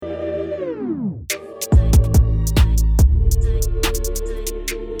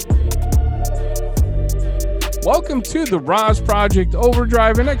Welcome to the RAS Project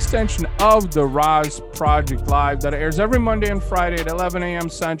Overdrive, an extension of the RAS Project Live that airs every Monday and Friday at 11 a.m.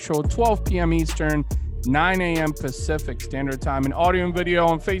 Central, 12 p.m. Eastern, 9 a.m. Pacific Standard Time, and audio and video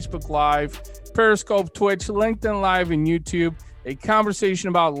on Facebook Live, Periscope, Twitch, LinkedIn Live, and YouTube. A conversation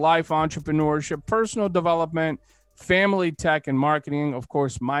about life, entrepreneurship, personal development, family, tech, and marketing. Of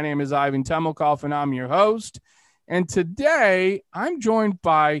course, my name is Ivan Temelkov, and I'm your host. And today, I'm joined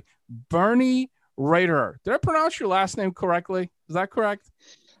by Bernie Reiterer. Did I pronounce your last name correctly? Is that correct?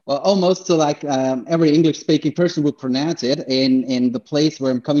 Well, almost so like every English-speaking person would pronounce it. In the place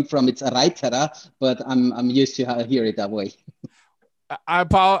where I'm coming from, it's Reiterer, but I'm used to hear it that way. I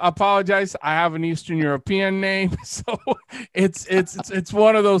apologize. I have an Eastern European name, so it's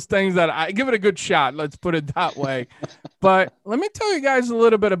one of those things that I give it a good shot. Let's put it that way. But let me tell you guys a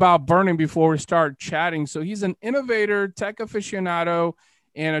little bit about Bernie before we start chatting. So he's an innovator, tech aficionado,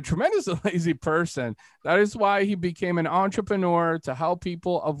 and a tremendously lazy person. That is why he became an entrepreneur to help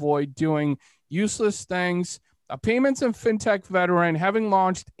people avoid doing useless things. A payments and fintech veteran, having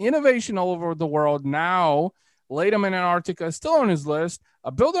launched innovation all over the world. Now, Latham in Antarctica is still on his list.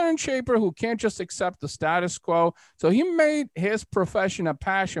 A builder and shaper who can't just accept the status quo. So he made his profession a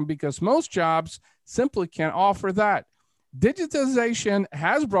passion because most jobs simply can't offer that. Digitization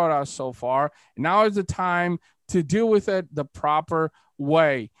has brought us so far. Now is the time to deal with it the proper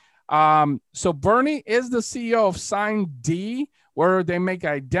way. So Bernie is the CEO of SignD, where they make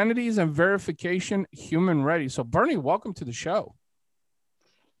identities and verification human ready. So Bernie, welcome to the show.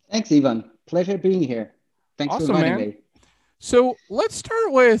 Thanks, Ivan. Pleasure being here. Thanks Awesome, for inviting man. me. So let's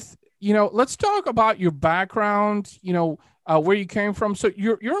start with, let's talk about your background, where you came from. So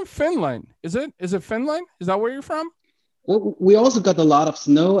you're in Finland. Is it Finland? Is that where you're from? Well, we also got a lot of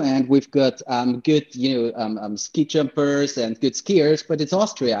snow, and we've got good, ski jumpers and good skiers, but it's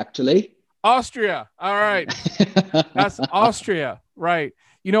Austria, actually. Austria. All right. That's Austria. Right.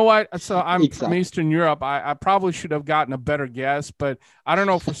 You know what? So I'm from Eastern Europe. I probably should have gotten a better guess, but I don't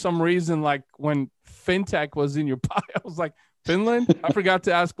know, for some reason, like when fintech was in your bio, I was like, Finland? I forgot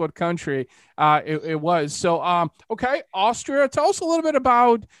to ask what country it was. So, okay, Austria. Tell us a little bit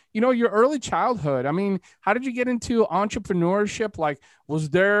about, your early childhood. I mean, how did you get into entrepreneurship? Like,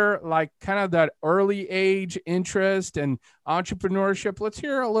 was there like kind of that early age interest in entrepreneurship? Let's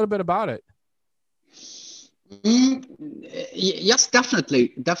hear a little bit about it. Yes,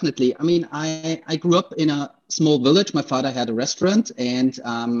 definitely. I mean, I grew up in a small village. My father had a restaurant, and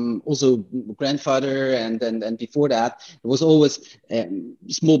also grandfather, and before that, it was always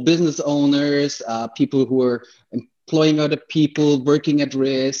small business owners, people who were employing other people, working at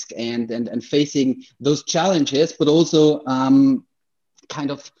risk, and facing those challenges, but also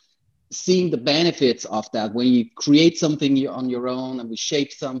kind of seeing the benefits of that when you create something on your own and we shape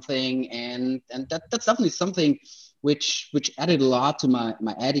something, and that's definitely something which added a lot to my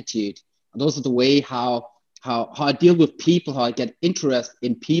attitude, and also the way how I deal with people, how I get interest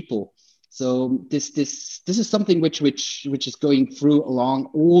in people. So this is something which is going through along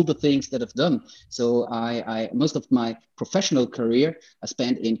all the things that I've done. So I most of my professional career I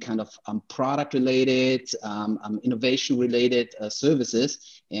spent in kind of product related, innovation related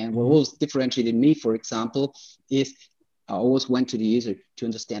services. And what always differentiated me, for example, is I always went to the user to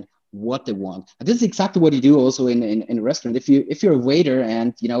understand what they want. And this is exactly what you do also in a restaurant. If you're a waiter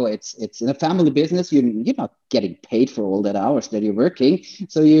and it's in a family business, you're not getting paid for all that hours that you're working.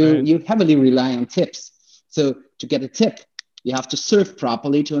 So you heavily rely on tips. So to get a tip, you have to serve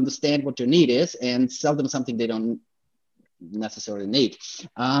properly to understand what your need is and sell them something they don't necessarily need.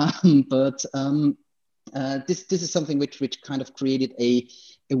 But this is something which kind of created a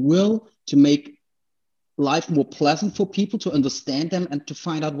will to make life more pleasant for people, to understand them and to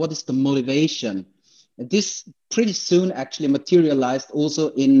find out what is the motivation. And this pretty soon actually materialized also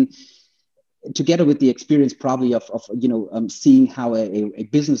in together with the experience probably of seeing how a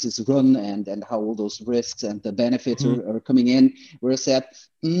business is run and how all those risks and the benefits are coming in, where I said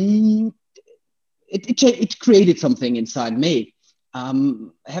it created something inside me.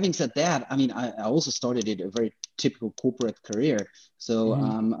 Having said that, I mean, I also started a very typical corporate career. So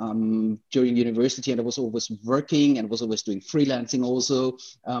during university, and I was always working and was always doing freelancing also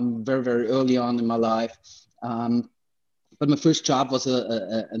very, very early on in my life. But my first job was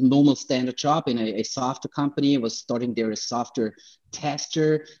a normal standard job in a software company. I was starting there as software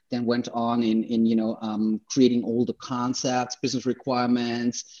tester, then went on in creating all the concepts, business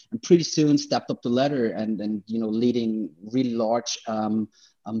requirements, and pretty soon stepped up the ladder and leading really large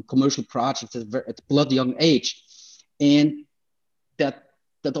commercial projects at a bloody young age. And that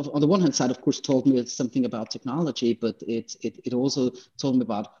on the one hand side, of course, told me something about technology, but it also told me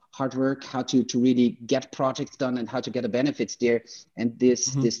about hard work, how to really get projects done and how to get the benefits there. And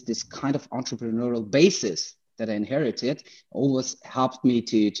this kind of entrepreneurial basis that I inherited always helped me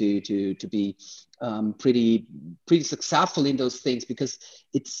to be pretty successful in those things, because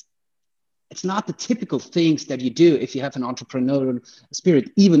it's not the typical things that you do if you have an entrepreneurial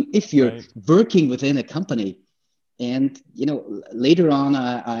spirit, even if you're working within a company. And later on,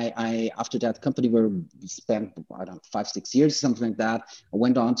 I after that company where we spent, I don't know, 5-6 years, something like that, I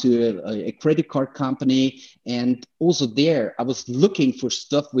went on to a credit card company, and also there I was looking for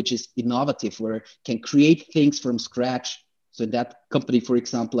stuff which is innovative, where I can create things from scratch. So in that company, for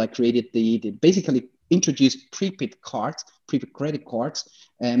example, I created the basically introduced prepaid credit cards,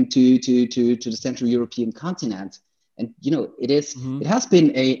 to the Central European continent. And it has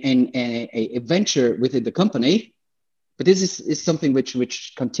been a venture within the company. But this is something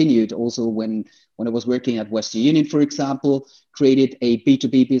which continued also when I was working at Western Union, for example, created a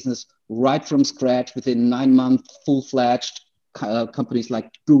B2B business right from scratch within 9 months, full-fledged companies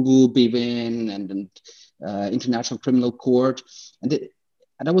like Google, Bivin, and International Criminal Court. And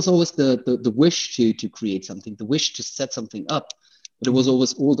that was always the wish to create something, the wish to set something up. But it was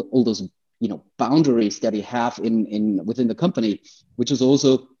always all those boundaries that you have within the company, which is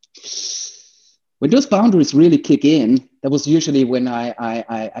also, when those boundaries really kick in, that was usually when I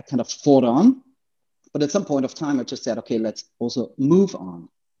kind of fought on. But at some point of time, I just said, okay, let's also move on.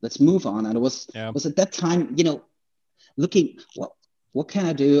 Let's move on. And it was at that time, looking, what can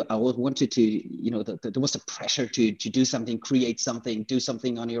I do? I wanted to, there was a pressure to do something, create something, do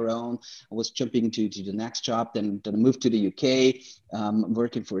something on your own. I was jumping to the next job, then I moved to the UK,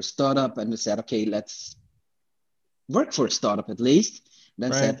 working for a startup, and I said, okay, let's work for a startup at least.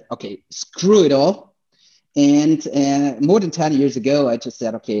 Then said, okay, screw it all. And more than 10 years ago, I just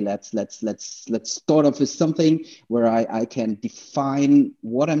said, okay, let's start off with something where I can define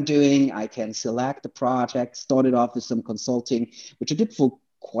what I'm doing. I can select the project, started off with some consulting, which I did for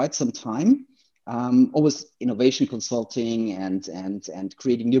quite some time. Always innovation consulting and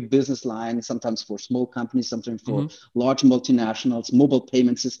creating new business lines, sometimes for small companies, sometimes for large multinationals, mobile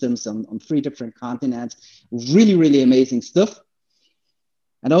payment systems on 3 different continents. Really, really amazing stuff.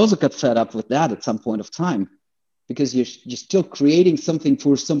 And I also got fed up with that at some point of time, because you're still creating something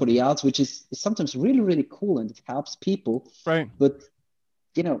for somebody else, which is sometimes really, really cool, and it helps people. Right. But,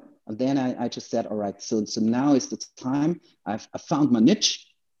 and then I just said, all right, so now is the time. I found my niche.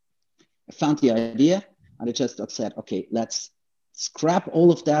 I found the idea, and I just said, okay, let's scrap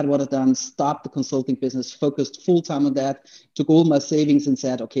all of that, what I've done, stop the consulting business, focused full time on that, took all my savings and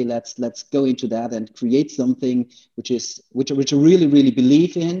said, okay, let's go into that and create something which I really, really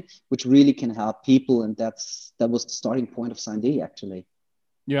believe in, which really can help people. And that was the starting point of Sign-D, actually.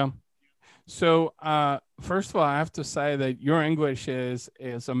 Yeah. So first of all, I have to say that your English is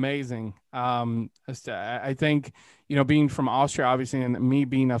amazing. I think, being from Austria, obviously, and me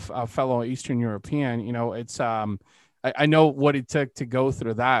being a fellow Eastern European, it's I know what it took to go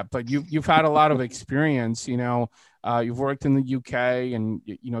through that, but you've had a lot of experience, you've worked in the UK, and,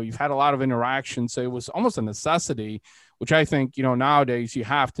 you've had a lot of interaction. So it was almost a necessity, which I think, nowadays you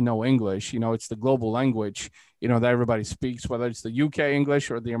have to know English. It's the global language, that everybody speaks, whether it's the UK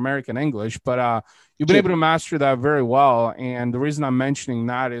English or the American English, but you've been able to master that very well. And the reason I'm mentioning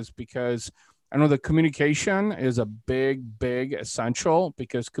that is because I know that communication is a big essential,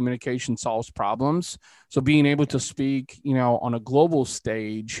 because communication solves problems. So being able to speak, on a global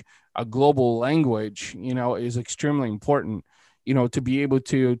stage, a global language, is extremely important, to be able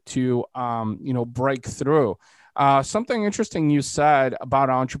to break through. Something interesting you said about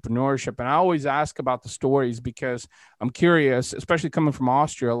entrepreneurship, and I always ask about the stories because I'm curious, especially coming from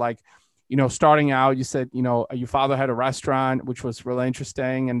Austria, like, starting out, you said, your father had a restaurant, which was really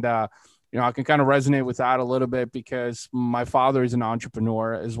interesting. And, I can kind of resonate with that a little bit because my father is an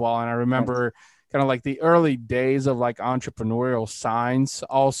entrepreneur as well. And I remember kind of like the early days of like entrepreneurial signs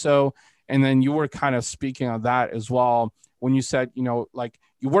also. And then you were kind of speaking on that as well when you said, like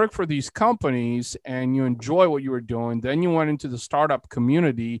you work for these companies and you enjoy what you were doing. Then you went into the startup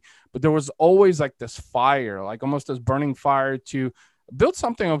community, but there was always like this fire, like almost this burning fire to build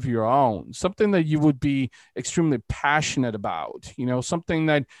something of your own, something that you would be extremely passionate about, something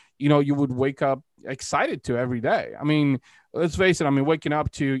that, you would wake up excited to every day. I mean, let's face it. I mean, waking up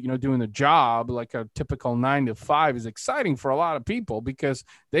to, doing the job, like a typical 9 to 5 is exciting for a lot of people because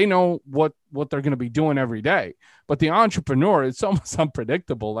they know what they're going to be doing every day. But the entrepreneur, it's almost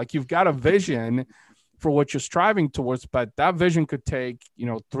unpredictable. Like you've got a vision for what you're striving towards, but that vision could take,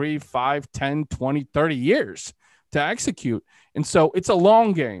 3, 5, 10, 20, 30 years to execute. And so it's a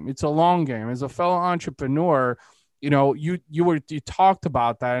long game. It's a long game. As a fellow entrepreneur, you talked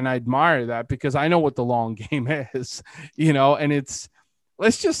about that, and I admire that because I know what the long game is, and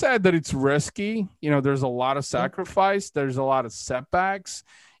let's just say that it's risky. There's a lot of sacrifice, there's a lot of setbacks,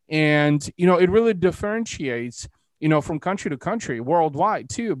 and it really differentiates, from country to country, worldwide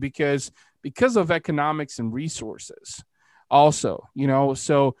too, because of economics and resources. Also,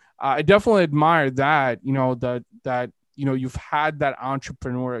 so I definitely admire that, that you've had that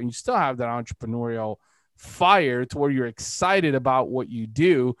entrepreneurial, and you still have that entrepreneurial fire to where you're excited about what you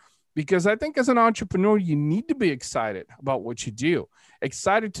do, because I think as an entrepreneur you need to be excited about what you do,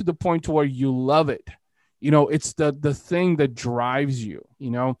 excited to the point to where you love it. It's the thing that drives you,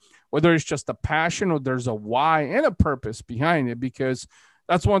 whether it's just a passion or there's a why and a purpose behind it. Because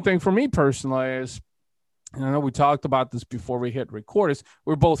that's one thing for me personally is, and I know we talked about this before we hit record, is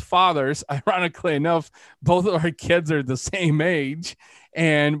we're both fathers. Ironically enough, both of our kids are the same age,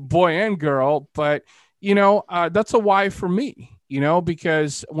 and boy and girl. But that's a why for me,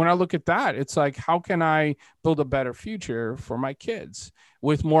 because when I look at that, it's like, how can I build a better future for my kids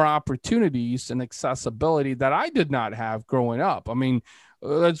with more opportunities and accessibility that I did not have growing up? I mean,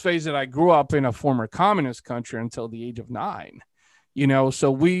 let's face it, I grew up in a former communist country until the age of 9.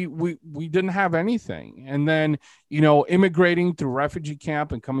 So we didn't have anything. And then, immigrating through refugee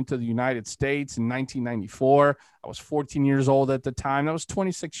camp and coming to the United States in 1994, I was 14 years old at the time. That was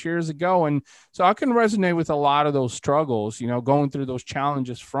 26 years ago. And so I can resonate with a lot of those struggles, going through those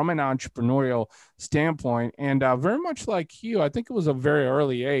challenges from an entrepreneurial standpoint. And very much like you, I think it was a very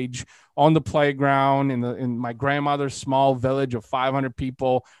early age on the playground in my grandmother's small village of 500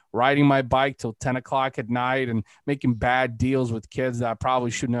 people, riding my bike till 10 o'clock at night and making bad deals with kids that I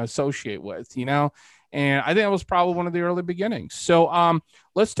probably shouldn't associate with, And I think that was probably one of the early beginnings. So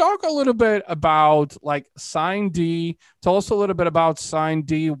let's talk a little bit about like Sign D. Tell us a little bit about Sign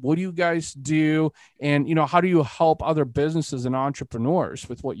D. What do you guys do? And, how do you help other businesses and entrepreneurs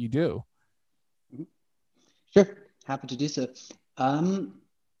with what you do? Sure. Happy to do so.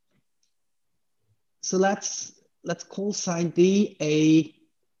 So let's call Sign D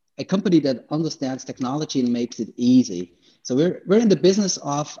a company that understands technology and makes it easy. So we're in the business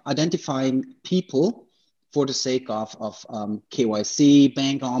of identifying people for the sake of KYC,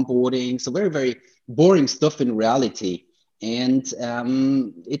 bank onboarding. So very, very boring stuff in reality. And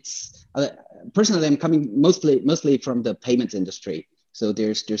it's personally, I'm coming mostly from the payments industry. So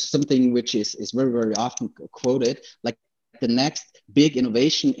there's something which is very, very often quoted, like the next big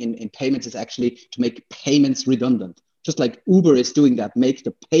innovation in payments is actually to make payments redundant. Just like Uber is doing that, make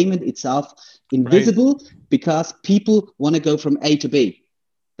the payment itself invisible, right? Because people want to go from A to B.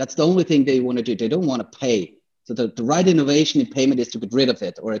 That's the only thing they want to do. They don't want to pay. So the right innovation in payment is to get rid of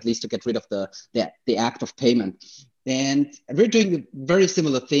it, or at least to get rid of the act of payment. And we're doing a very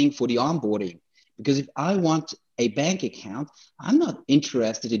similar thing for the onboarding. Because if I want a bank account, I'm not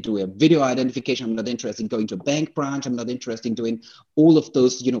interested in doing a video identification. I'm not interested in going to a bank branch. I'm not interested in doing all of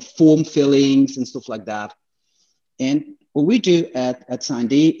those, form fillings and stuff like that. And what we do at Sign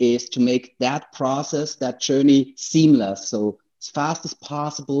D is to make that process, that journey seamless. So as fast as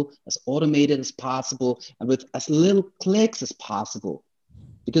possible, as automated as possible, and with as little clicks as possible.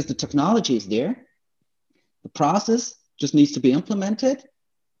 Because the technology is there. The process just needs to be implemented.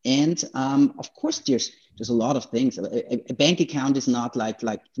 And of course, there's a lot of things. A bank account is not like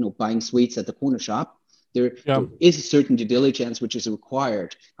buying sweets at the corner shop. There is a certain due diligence which is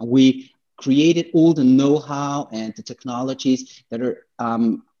required. And we created all the know-how and the technologies that are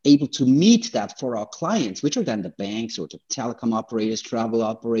able to meet that for our clients, which are then the banks or the telecom operators, travel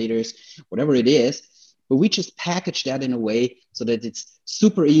operators, whatever it is. But we just package that in a way so that it's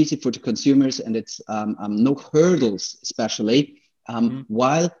super easy for the consumers and it's no hurdles, especially,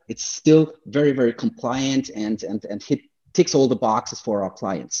 while it's still very, very compliant and ticks all the boxes for our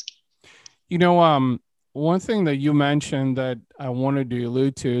clients. One thing that you mentioned that I wanted to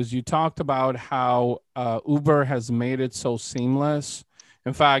allude to is you talked about how Uber has made it so seamless.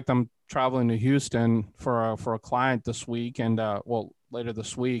 In fact, I'm traveling to Houston for a client this week and later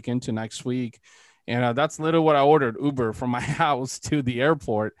this week into next week. And that's literally what I ordered, Uber from my house to the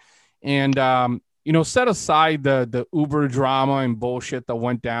airport. And, set aside the Uber drama and bullshit that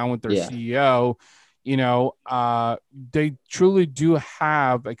went down with their CEO, they truly do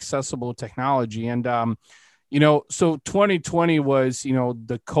have accessible technology. And, so 2020 was,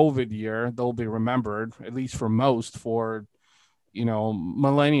 the COVID year. They'll be remembered, at least for most, for,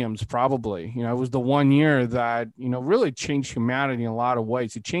 millenniums, probably. It was the one year that, really changed humanity in a lot of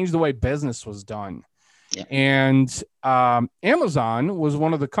ways. It changed the way business was done. Yeah. And Amazon was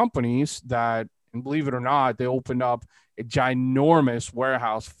one of the companies that, and believe it or not, they opened up a ginormous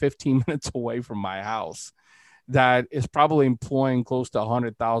warehouse 15 minutes away from my house that is probably employing close to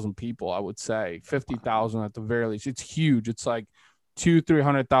 100,000 people, I would say 50,000 at the very least. It's huge. It's like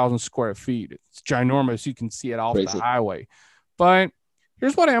 300,000 square feet. It's ginormous. You can see it off the highway. But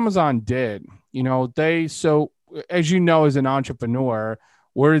here's what Amazon did. So as you know, as an entrepreneur,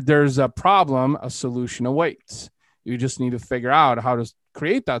 where there's a problem, a solution awaits. You just need to figure out how to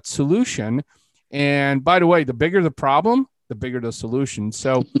create that solution. And by the way, the bigger the problem, the bigger the solution.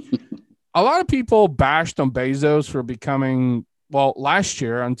 So a lot of people bashed on Bezos for becoming, well, last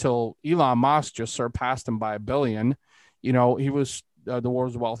year until Elon Musk just surpassed him by $1 billion. He was the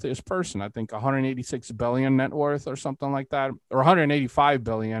world's wealthiest person. I think 186 billion net worth or something like that, or 185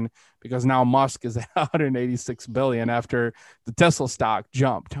 billion, because now Musk is at 186 billion after the Tesla stock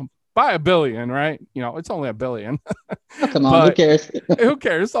jumped by $1 billion, right? It's only $1 billion. Oh, come on, who cares? Who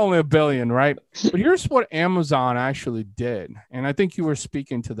cares? It's only $1 billion, right? But here's what Amazon actually did. And I think you were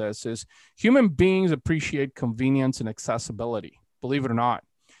speaking to this, is human beings appreciate convenience and accessibility, believe it or not.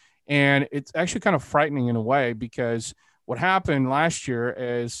 And it's actually kind of frightening in a way, because what happened last year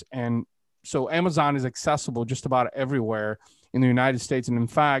is, and so Amazon is accessible just about everywhere in the United States. And in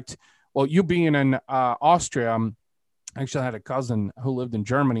fact, well, you being in Austria, actually, I had a cousin who lived in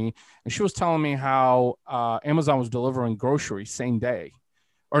Germany, and she was telling me how Amazon was delivering groceries same day,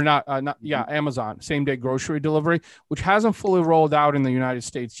 or Amazon same day grocery delivery, which hasn't fully rolled out in the United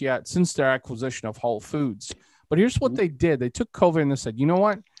States yet since their acquisition of Whole Foods. But here's what they did. They took COVID and they said, you know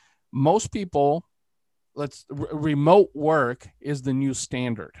what? Most people, remote work is the new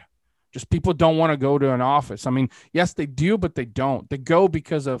standard. Just people don't want to go to an office. I mean, yes, they do, but they don't. They go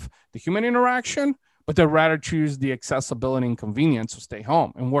because of the human interaction, but they'd rather choose the accessibility and convenience to stay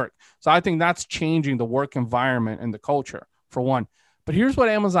home and work. So I think that's changing the work environment and the culture, for one. But here's what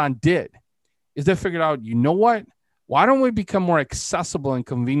Amazon did, is they figured out, you know what? Why don't we become more accessible and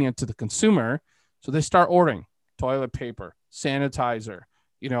convenient to the consumer? So they start ordering toilet paper, sanitizer,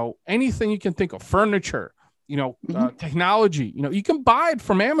 anything you can think of, furniture, technology, you can buy it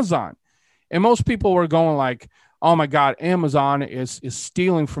from Amazon. And most people were going like, oh my God, Amazon is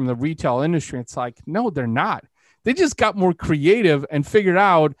stealing from the retail industry. It's like, no, they're not. They just got more creative and figured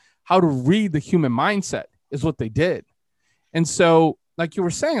out how to read the human mindset is what they did. And so, like you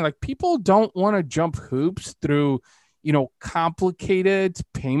were saying, like people don't want to jump hoops through, complicated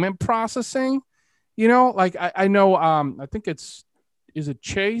payment processing. Like I know, I think is it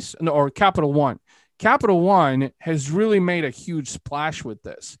Chase or Capital One? Capital One has really made a huge splash with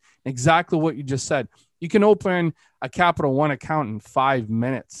this. Exactly what you just said. You can open a Capital One account in 5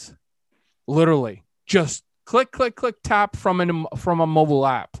 minutes, literally. Just click, click, click, tap from a mobile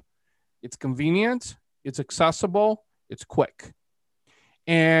app. It's convenient, it's accessible, it's quick.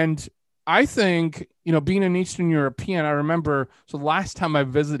 And I think, being an Eastern European, I remember, so the last time I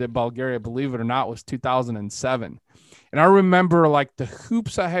visited Bulgaria, believe it or not, was 2007. And I remember like the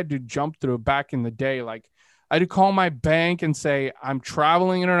hoops I had to jump through back in the day. Like I had to call my bank and say, I'm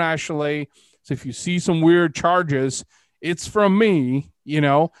traveling internationally. So if you see some weird charges, it's from me,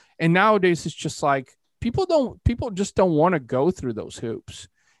 and nowadays it's just like, people just don't want to go through those hoops.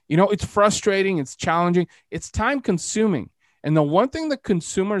 It's frustrating. It's challenging. It's time consuming. And the one thing that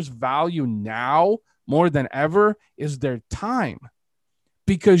consumers value now more than ever is their time,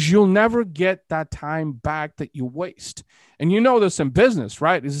 because you'll never get that time back that you waste. And you know this in business,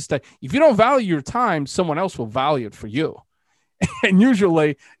 right? Is that if you don't value your time, someone else will value it for you. And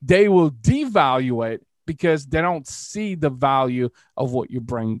usually they will devalue it because they don't see the value of what you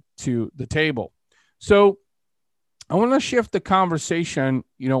bring to the table. So I want to shift the conversation,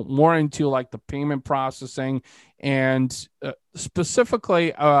 more into like the payment processing and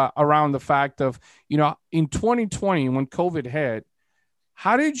specifically around the fact of, in 2020, when COVID hit,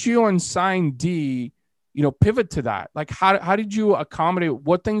 how did you and Sign D, pivot to that? Like, how did you accommodate?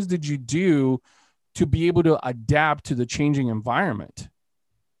 What things did you do to be able to adapt to the changing environment?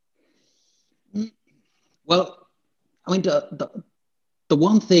 Well, I mean, the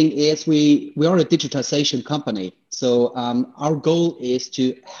one thing is we are a digitization company. So our goal is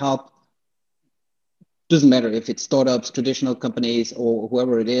to help, doesn't matter if it's startups, traditional companies, or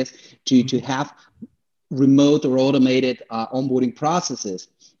whoever it is, to have remote or automated onboarding processes.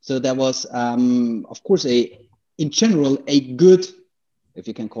 So that was, of course, in general, a good, if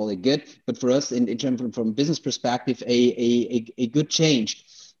you can call it good, but for us, in general, from a business perspective, a good change.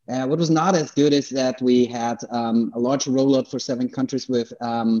 What was not as good is that we had a large rollout for 7 countries with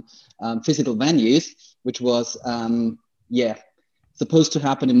physical venues, which was, supposed to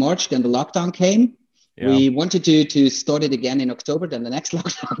happen in March. Then the lockdown came. Yeah. We wanted to start it again in October. Then the next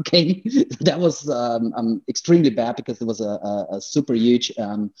lockdown came. That was extremely bad because it was a super huge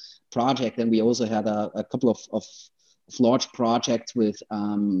project, and we also had a couple of large projects with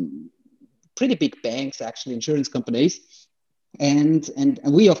pretty big banks, actually insurance companies, and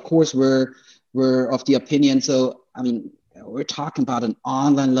we of course were of the opinion. So I mean, we're talking about an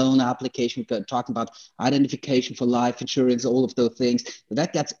online loan application. We're talking about identification for life insurance, all of those things. So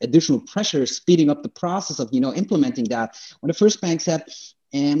that gets additional pressure, speeding up the process of implementing that. When the first bank said,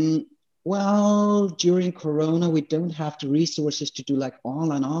 well, during Corona, we don't have the resources to do like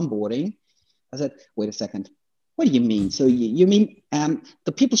online onboarding. I said, wait a second. What do you mean? So you mean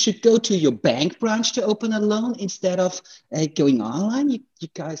the people should go to your bank branch to open a loan instead of going online? You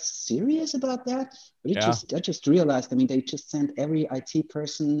guys serious about that? But I just realized. I mean, they just sent every IT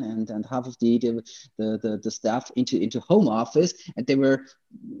person and half of the staff into home office, and they were,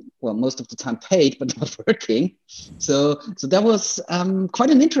 well, most of the time paid but not working. So that was quite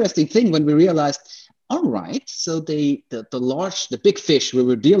an interesting thing when we realized. All right, so the big fish we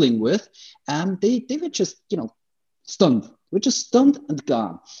were dealing with, they were just stunned. We're just stunned and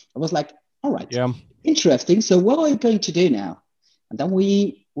gone. I was like, all right, interesting. So what are we going to do now? And then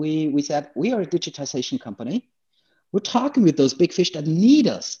we said, we are a digitization company. We're talking with those big fish that need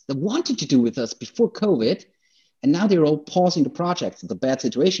us, that wanted to do with us before COVID. And now they're all pausing the project. It's a bad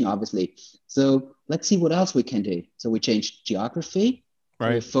situation, obviously. So let's see what else we can do. So we changed geography.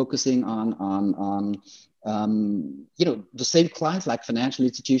 Right. We're focusing on the same clients like financial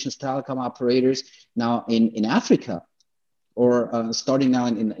institutions, telecom operators now in Africa, or starting now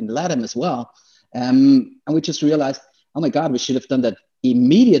in LATAM as well. And we just realized, oh my God, we should have done that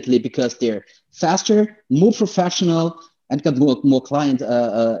immediately because they're faster, more professional, and got more client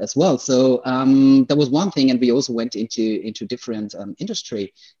as well. So that was one thing. And we also went into different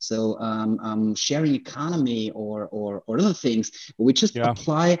industry. So sharing economy or other things, we just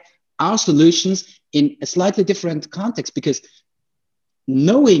apply our solutions in a slightly different context, because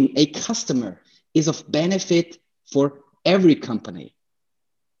knowing a customer is of benefit for every company.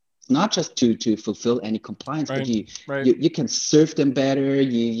 It's not just to fulfill any compliance, but you can serve them better.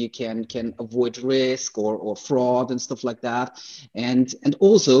 You can avoid risk or fraud and stuff like that. And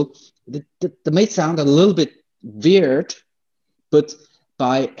also, that may sound a little bit weird, but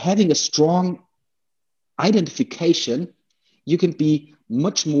by having a strong identification, you can be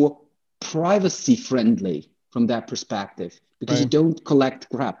much more privacy friendly from that perspective, because you don't collect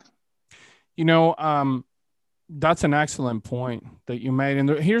crap. That's an excellent point that you made. And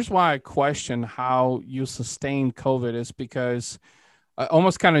here's why I question how you sustained COVID, is because I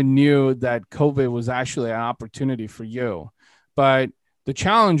almost kind of knew that COVID was actually an opportunity for you. But the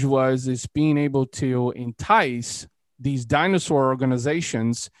challenge is being able to entice these dinosaur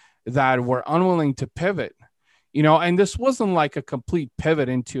organizations that were unwilling to pivot. And this wasn't like a complete pivot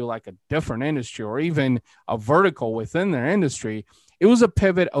into like a different industry or even a vertical within their industry. It was a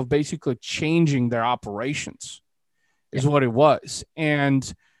pivot of basically changing their operations is what it was. And,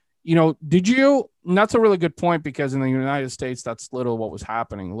 that's a really good point, because in the United States, that's literally what was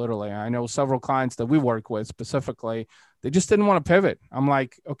happening. Literally, I know several clients that we work with specifically, they just didn't want to pivot. I'm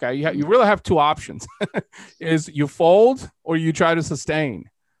like, okay, you really have two options is you fold or you try to sustain.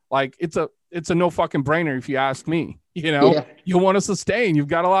 Like it's a no fucking brainer. If you ask me, you want to sustain, you've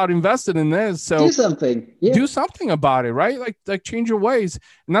got a lot invested in this. So do something about it, right? Like change your ways.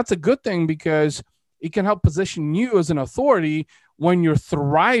 And that's a good thing, because it can help position you as an authority when you're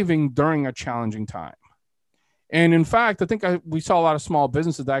thriving during a challenging time. And in fact, I think we saw a lot of small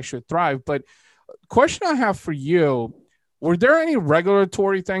businesses that actually thrive. But question I have for you, were there any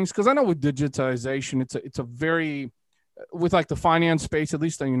regulatory things? Because I know with digitization, it's a very, with like the finance space, at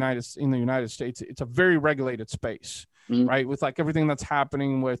least in the United States, it's a very regulated space, right? With like everything that's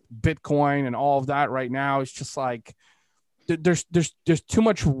happening with Bitcoin and all of that right now, it's just like there's too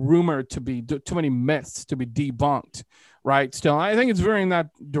much rumor to be, too many myths to be debunked, right? Still, I think it's very in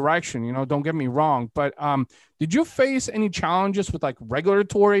that direction, don't get me wrong. But did you face any challenges with like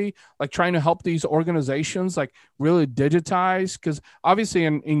regulatory, like trying to help these organizations like really digitize? Because obviously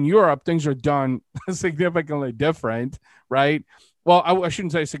in Europe, things are done significantly different, right? Well, I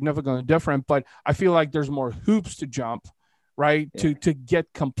shouldn't say significantly different, but I feel like there's more hoops to jump, right? To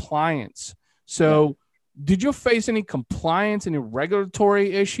get compliance. So did you face any compliance, any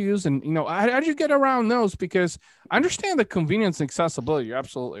regulatory issues? And, how did you get around those? Because I understand the convenience and accessibility. You're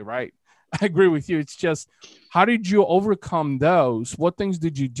absolutely right. I agree with you. It's just, how did you overcome those? What things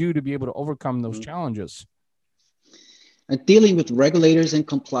did you do to be able to overcome those challenges? Dealing with regulators and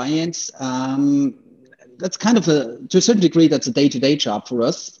compliance, that's kind of to a certain degree, that's a day-to-day job for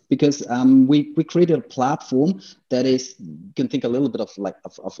us, because we created a platform that is, you can think a little bit of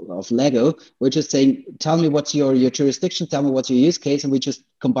Lego. We're just saying, tell me what's your jurisdiction, tell me what's your use case, and we just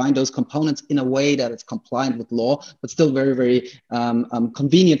combine those components in a way that it's compliant with law, but still very, very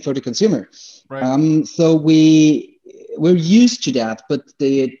convenient for the consumer. Right. So we're used to that, but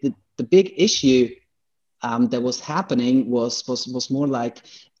the big issue that was happening was more like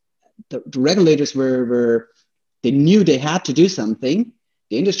the regulators they knew they had to do something.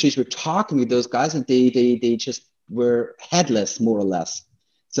 The industries were talking with those guys, and they just were headless, more or less.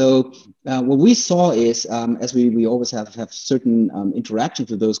 So what we saw is, as we always have certain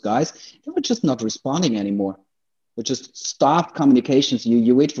interactions with those guys, they were just not responding anymore. We just stopped communications.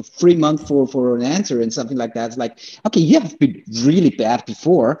 You wait for 3 months for an answer and something like that. It's like, okay, you have been really bad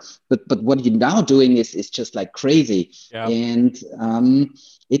before, but what you're now doing is just like crazy. Yeah. And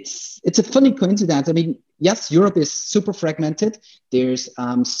it's a funny coincidence. I mean, yes, Europe is super fragmented. There's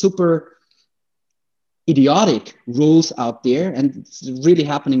super idiotic rules out there, and it's really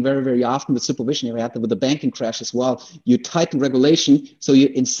happening very, very often with supervision. We had that with the banking crash as well. You tighten regulation, so you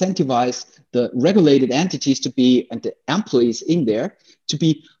incentivize the regulated entities to be, and the employees in there, to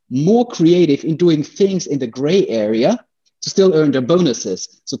be more creative in doing things in the gray area to still earn their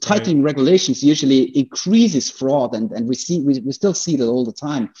bonuses. So tightening regulations usually increases fraud, and we still see that all the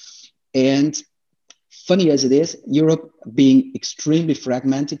time. And funny as it is, Europe, being extremely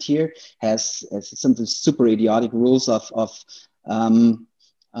fragmented here, has some super idiotic rules of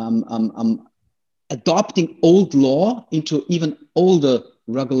adopting old law into even older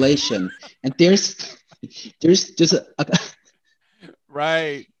regulation. And there's a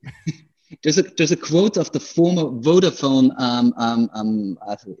right. There's a quote of the former Vodafone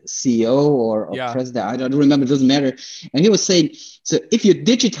CEO or president. I don't remember. It doesn't matter. And he was saying, so if you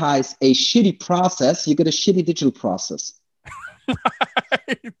digitize a shitty process, you get a shitty digital process.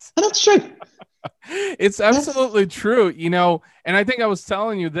 Right. And that's true. It's absolutely true. And I think I was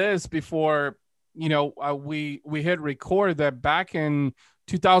telling you this before, we hit record, that back in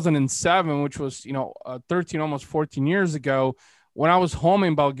 2007, which was, 13, almost 14 years ago, when I was home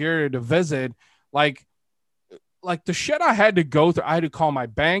in Bulgaria to visit, like the shit I had to go through, I had to call my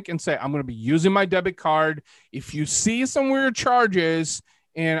bank and say, I'm going to be using my debit card. If you see some weird charges,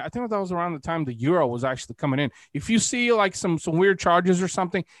 and I think that was around the time the euro was actually coming in. If you see like some weird charges or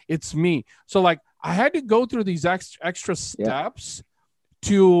something, it's me. So like I had to go through these extra steps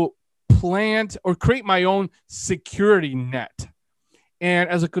to plant or create my own security net. And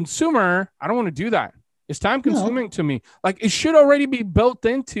as a consumer, I don't want to do that. It's time consuming to me. Like it should already be built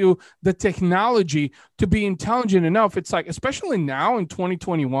into the technology to be intelligent enough. It's like, especially now in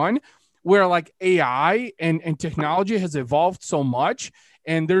 2021, where like AI and technology has evolved so much,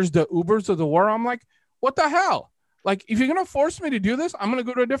 and there's the Ubers of the world. I'm like, what the hell? Like, if you're going to force me to do this, I'm going to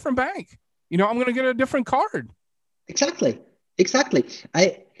go to a different bank. I'm going to get a different card. Exactly.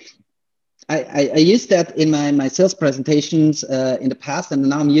 I used that in my sales presentations in the past, and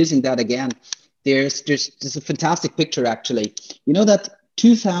now I'm using that again. There's a fantastic picture, actually. You know that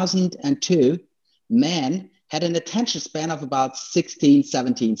 2002, man had an attention span of about 16,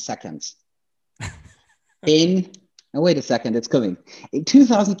 17 seconds. Wait a second, it's coming. In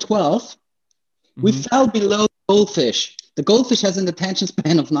 2012, we fell below goldfish. The goldfish has an attention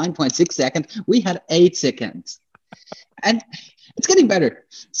span of 9.6 seconds. We had 8 seconds. And it's getting better.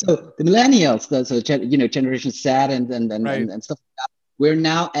 So the millennials, Generation Z and stuff like that, we're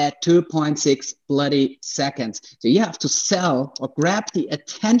now at 2.6 bloody seconds. So you have to sell or grab the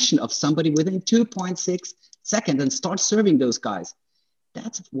attention of somebody within 2.6 seconds and start serving those guys.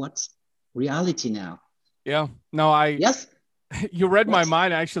 That's what's reality now. Yeah. No, you read my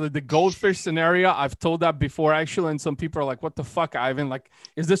mind, actually. The goldfish scenario, I've told that before, actually, and some people are like, what the fuck, Ivan? Like,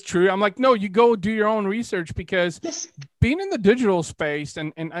 is this true? I'm like, no, you go do your own research, because being in the digital space,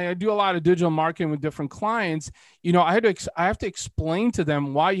 and I do a lot of digital marketing with different clients, I have to explain to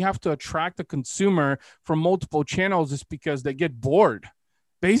them why you have to attract the consumer from multiple channels, is because they get bored.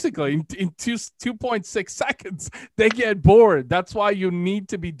 Basically, in 2.6 seconds, they get bored. That's why you need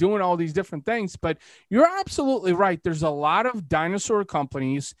to be doing all these different things. But you're absolutely right. There's a lot of dinosaur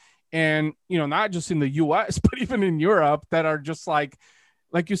companies, and not just in the US, but even in Europe, that are just like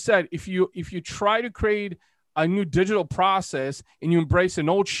you said, if you try to create a new digital process and you embrace an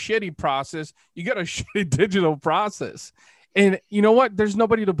old shitty process, you get a shitty digital process. And you know what? There's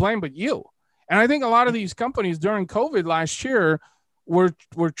nobody to blame but you. And I think a lot of these companies during COVID last year were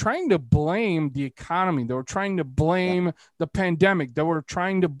trying to blame the economy. They were trying to blame the pandemic. They were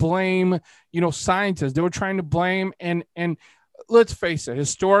trying to blame, scientists. They were trying to blame, and let's face it,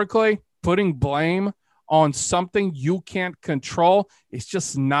 historically, putting blame on something you can't control, it's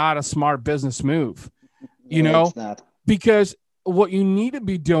just not a smart business move, you No, know, it's not. because what you need to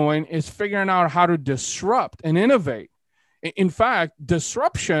be doing is figuring out how to disrupt and innovate. In fact,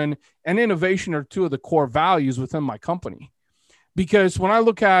 disruption and innovation are two of the core values within my company. Because when I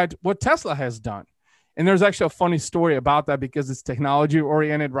look at what Tesla has done, and there's actually a funny story about that because it's technology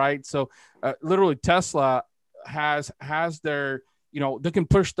oriented, right? So literally Tesla has their, they can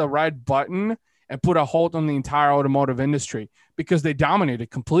push the red button and put a hold on the entire automotive industry because they dominate it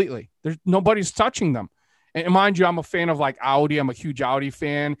completely. There's nobody's touching them. And mind you, I'm a fan of like Audi. I'm a huge Audi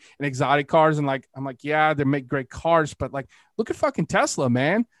fan and exotic cars. And like, I'm like, yeah, they make great cars, but like, look at fucking Tesla,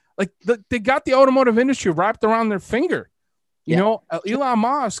 man. Like they got the automotive industry wrapped around their finger. Yeah. Elon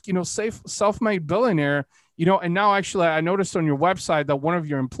Musk, self-made billionaire, and now actually I noticed on your website that one of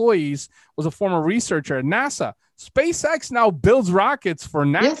your employees was a former researcher at NASA. SpaceX now builds rockets for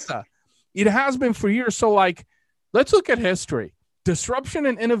Yes. NASA. It has been for years. So like, let's look at history. Disruption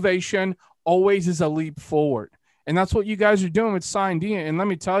and innovation always is a leap forward. And that's what you guys are doing with Signed. And let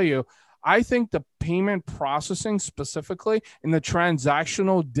me tell you, I think the payment processing specifically and the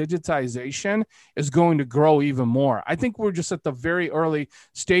transactional digitization is going to grow even more. I think we're just at the very early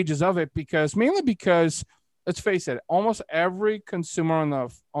stages of it mainly because let's face it, almost every consumer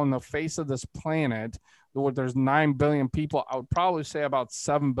on the face of this planet, where there's 9 billion people, I would probably say about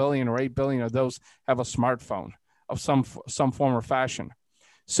 7 billion or 8 billion of those have a smartphone of some form or fashion.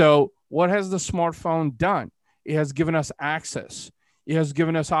 So what has the smartphone done? It has given us access. It has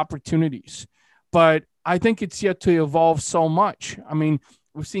given us opportunities, but I think it's yet to evolve so much. I mean,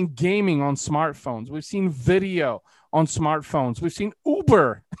 we've seen gaming on smartphones. We've seen video on smartphones. We've seen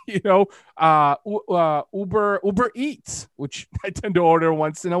Uber, Uber Eats, which I tend to order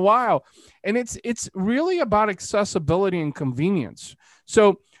once in a while. And it's really about accessibility and convenience.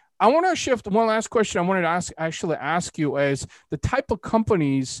 So I want to shift. One last question I wanted to ask you is the type of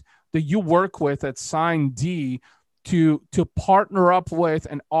companies that you work with at Sign D to partner up with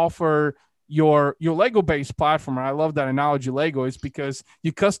and offer your Lego-based platform. And I love that analogy, Lego, is because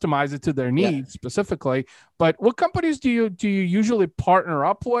you customize it to their needs specifically. But what companies do you usually partner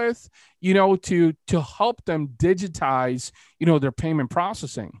up with, to help them digitize, their payment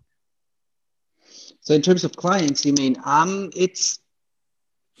processing? So in terms of clients, you mean, it's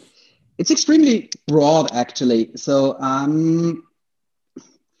extremely broad actually. So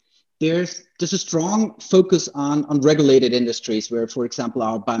there's a strong focus on regulated industries where, for example,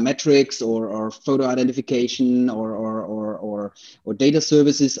 our biometrics or photo identification or data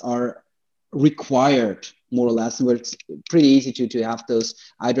services are required more or less, and where it's pretty easy to have those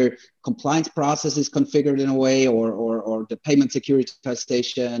either compliance processes configured in a way or the payment security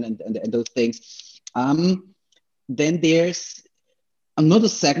station and those things. Then there's another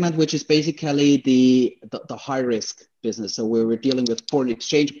segment, which is basically the high risk business. So we're dealing with foreign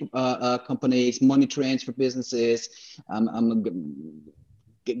exchange companies, money transfer businesses,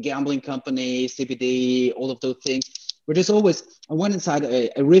 gambling companies, CBD, all of those things. Where there's always on one side a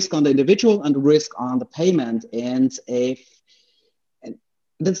risk on the individual and a risk on the payment, and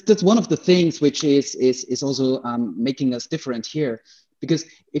that's one of the things which is also making us different here. Because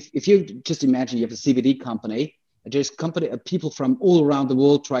if you just imagine you have a CBD company, there's people from all around the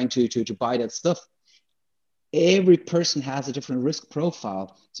world trying to buy that stuff. Every person has a different risk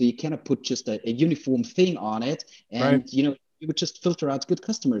profile, so you cannot put just a uniform thing on it, and Right. you would just filter out good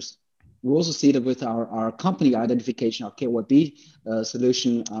customers. We also see that with our company identification, our KYB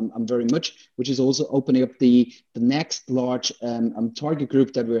solution, very much, which is also opening up the next large target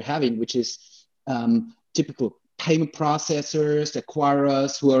group that we're having, which is typical payment processors,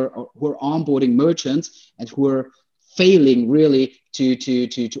 acquirers who are onboarding merchants and who are failing really to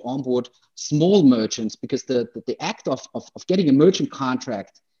onboard small merchants, because the act of getting a merchant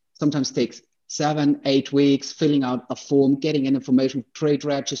contract sometimes takes 7-8 weeks, filling out a form, getting an information trade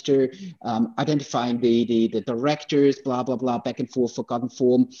register, identifying the directors, blah blah blah, back and forth, forgotten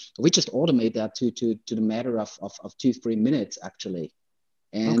form. We just automate that to the matter of 2-3 minutes actually,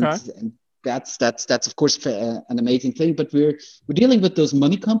 and that's of course an amazing thing. But we're dealing with those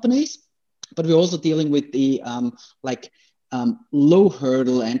money companies, but we're also dealing with the low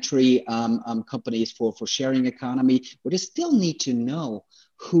hurdle entry companies for sharing economy, where they still need to know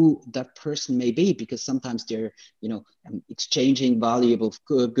who that person may be, because sometimes they're exchanging valuable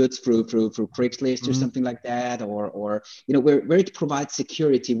goods through Craigslist or something like that, or where it provides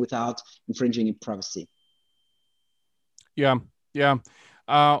security without infringing in privacy. Yeah.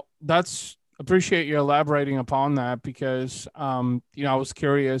 That's Appreciate you elaborating upon that because, I was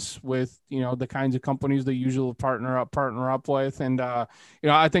curious with, the kinds of companies they usually partner up with. And,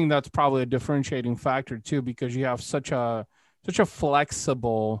 I think that's probably a differentiating factor too, because you have such a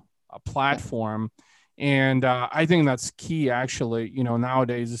flexible platform. And I think that's key, actually,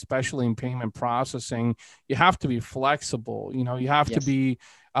 nowadays, especially in payment processing, you have to be flexible. You have to be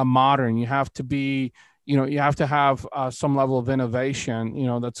modern. You have to be, you have to have some level of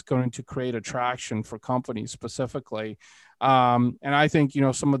innovation, that's going to create attraction for companies specifically. And I think,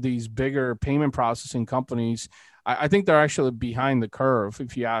 some of these bigger payment processing companies, I think they're actually behind the curve,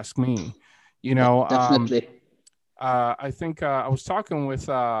 if you ask me. Definitely. I think I was talking with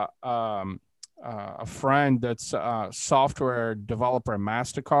a friend that's a software developer at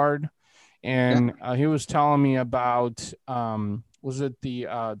MasterCard, and he was telling me about was it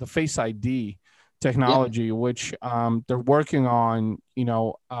the Face ID technology, which they're working on.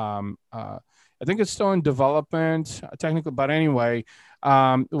 I think it's still in development technically, but anyway,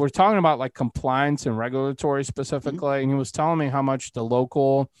 we're talking about like compliance and regulatory specifically, and he was telling me how much the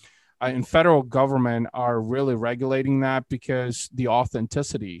local and federal government are really regulating that because the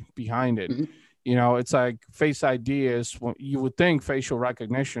authenticity behind it. It's like Face ID is, you would think facial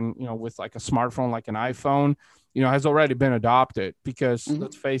recognition, with like a smartphone, like an iPhone, has already been adopted because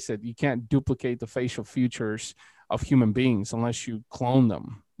let's face it, you can't duplicate the facial features of human beings unless you clone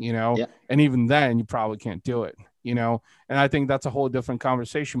them, and even then you probably can't do it, and I think that's a whole different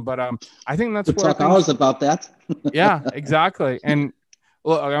conversation, but I think that's where talk hours about that. Yeah, exactly. And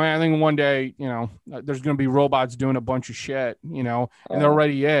look, I think one day, there's going to be robots doing a bunch of shit, and there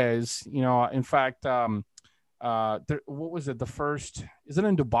already is, in fact, what was it? The first, is it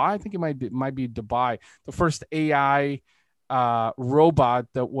in Dubai? I think it might be Dubai. The first AI robot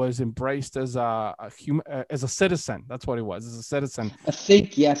that was embraced as a human, as a citizen. That's what it was, as a citizen. I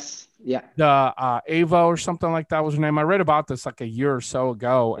think, yes. Yeah. The Ava or something like that was her name. I read about this like a year or so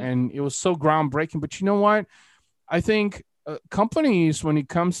ago, and it was so groundbreaking. But you know what? I think companies, when it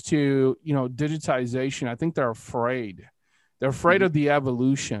comes to, digitization, I think they're afraid. They're afraid of the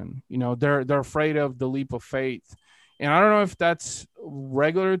evolution. They're afraid of the leap of faith. And I don't know if that's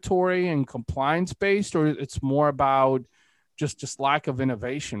regulatory and compliance based, or it's more about just lack of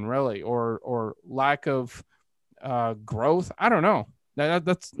innovation, really, or lack of growth. I don't know.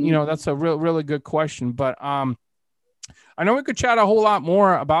 That's that's a really good question. But I know we could chat a whole lot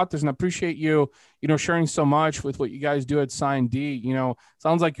more about this, and I appreciate you, sharing so much with what you guys do at Sign D.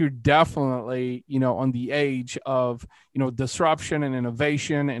 Sounds like you're definitely, on the edge of, disruption and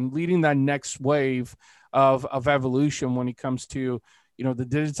innovation and leading that next wave of evolution when it comes to, the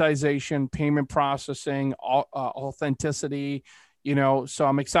digitization, payment processing, authenticity. So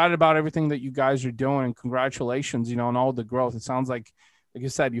I'm excited about everything that you guys are doing, and congratulations, on all the growth. It sounds like you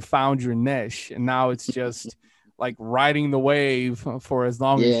said, you found your niche, and now it's just like riding the wave for as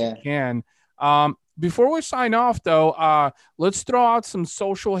long as you can. Before we sign off, though, let's throw out some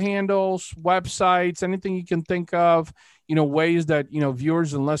social handles, websites, anything you can think of, ways that,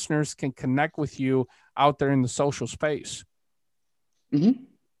 viewers and listeners can connect with you out there in the social space.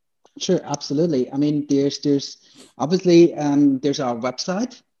 Sure, absolutely. I mean, there's obviously there's our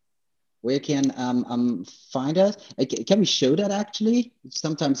website where you can find us. Can we show that actually?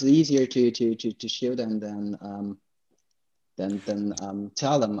 Sometimes it's easier to show them than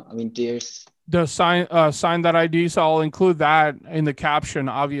tell them. I mean, there's the sign.id, so I'll include that in the caption,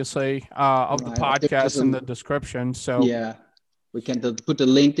 obviously, of the podcast in the description. So yeah, we can put the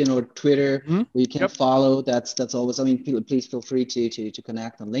LinkedIn or Twitter where you can follow. That's always. I mean, please feel free to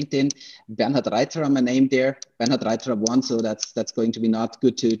connect on LinkedIn. Bernhard Reiterer, my name there. Bernhard Reiterer 1. So that's going to be not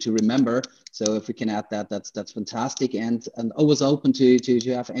good to remember. So if we can add that, that's fantastic. And always open to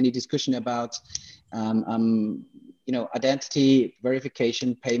have any discussion about identity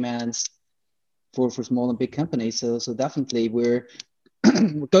verification, payments for small and big companies. So definitely we're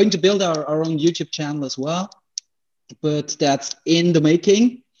going to build our own YouTube channel as well. But that's in the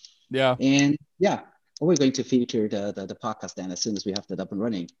making. Yeah. And we're going to feature the podcast then as soon as we have that up and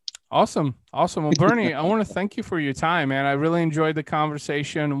running. Awesome. Well, Bernie, I want to thank you for your time, man. I really enjoyed the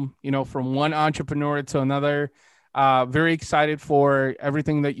conversation, from one entrepreneur to another. Very excited for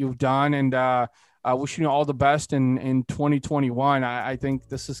everything that you've done, and wishing you all the best in 2021. I think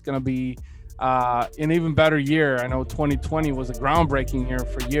this is going to be an even better year. I know 2020 was a groundbreaking year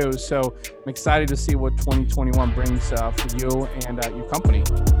for you, so I'm excited to see what 2021 brings for you and your company.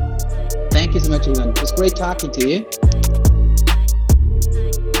 Thank you so much, Ivan. It was great talking to you.